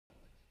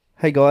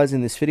Hey guys, in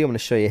this video I'm going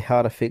to show you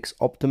how to fix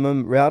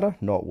Optimum router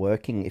not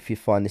working. If you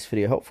find this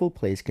video helpful,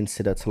 please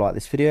consider to like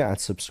this video and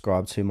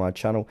subscribe to my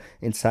channel.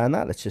 In saying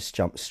that, let's just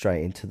jump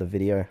straight into the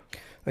video.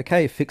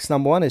 Okay, fix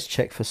number one is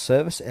check for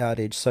service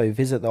outage. So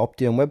visit the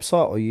Optimum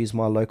website or use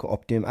my local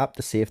Optimum app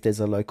to see if there's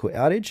a local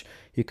outage.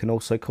 You can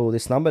also call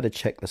this number to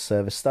check the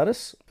service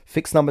status.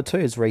 Fix number two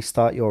is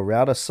restart your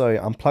router. So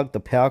unplug the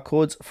power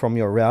cords from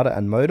your router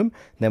and modem,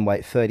 then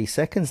wait 30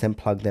 seconds, then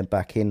plug them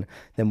back in,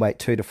 then wait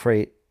 2 to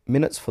 3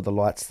 minutes for the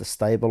lights to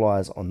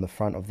stabilize on the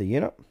front of the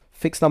unit.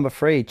 Fix number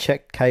three,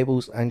 check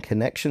cables and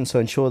connections. So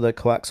ensure the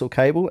coaxial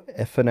cable,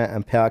 Ethernet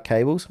and power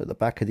cables at the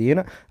back of the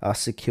unit are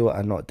secure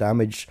and not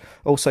damaged.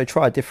 Also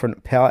try a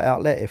different power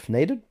outlet if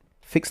needed.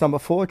 Fix number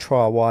four,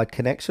 try a wired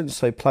connection.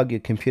 So plug your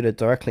computer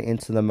directly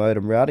into the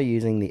modem router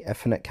using the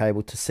Ethernet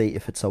cable to see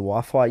if it's a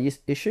Wi-Fi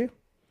issue.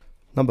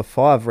 Number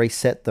five,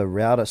 reset the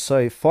router.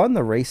 So find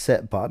the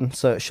reset button.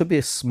 So it should be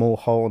a small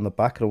hole on the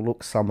back. It'll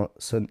look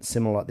somewhat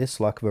similar like this,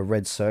 like with a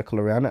red circle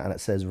around it, and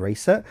it says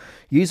reset.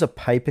 Use a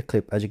paper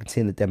clip, as you can see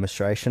in the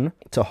demonstration,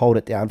 to hold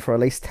it down for at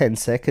least 10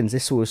 seconds.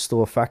 This will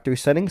restore factory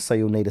settings, so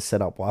you'll need to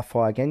set up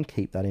Wi-Fi again.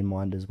 Keep that in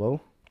mind as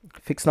well.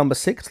 Fix number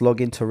six, log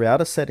into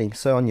router settings.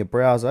 So on your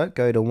browser,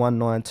 go to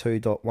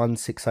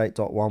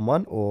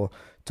 192.168.11 or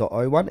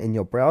 .01 in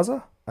your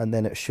browser, and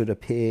then it should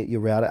appear, your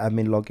router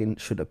admin login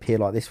should appear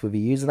like this with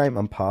your username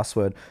and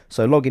password.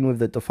 So log in with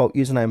the default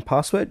username and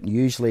password.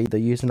 Usually the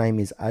username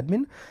is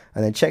admin,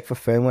 and then check for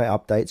firmware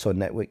updates or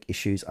network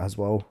issues as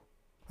well.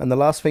 And the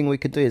last thing we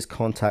could do is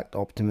contact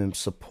Optimum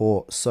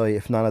support. So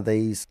if none of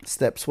these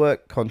steps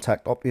work,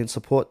 contact Optimum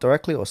support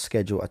directly or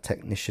schedule a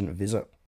technician visit.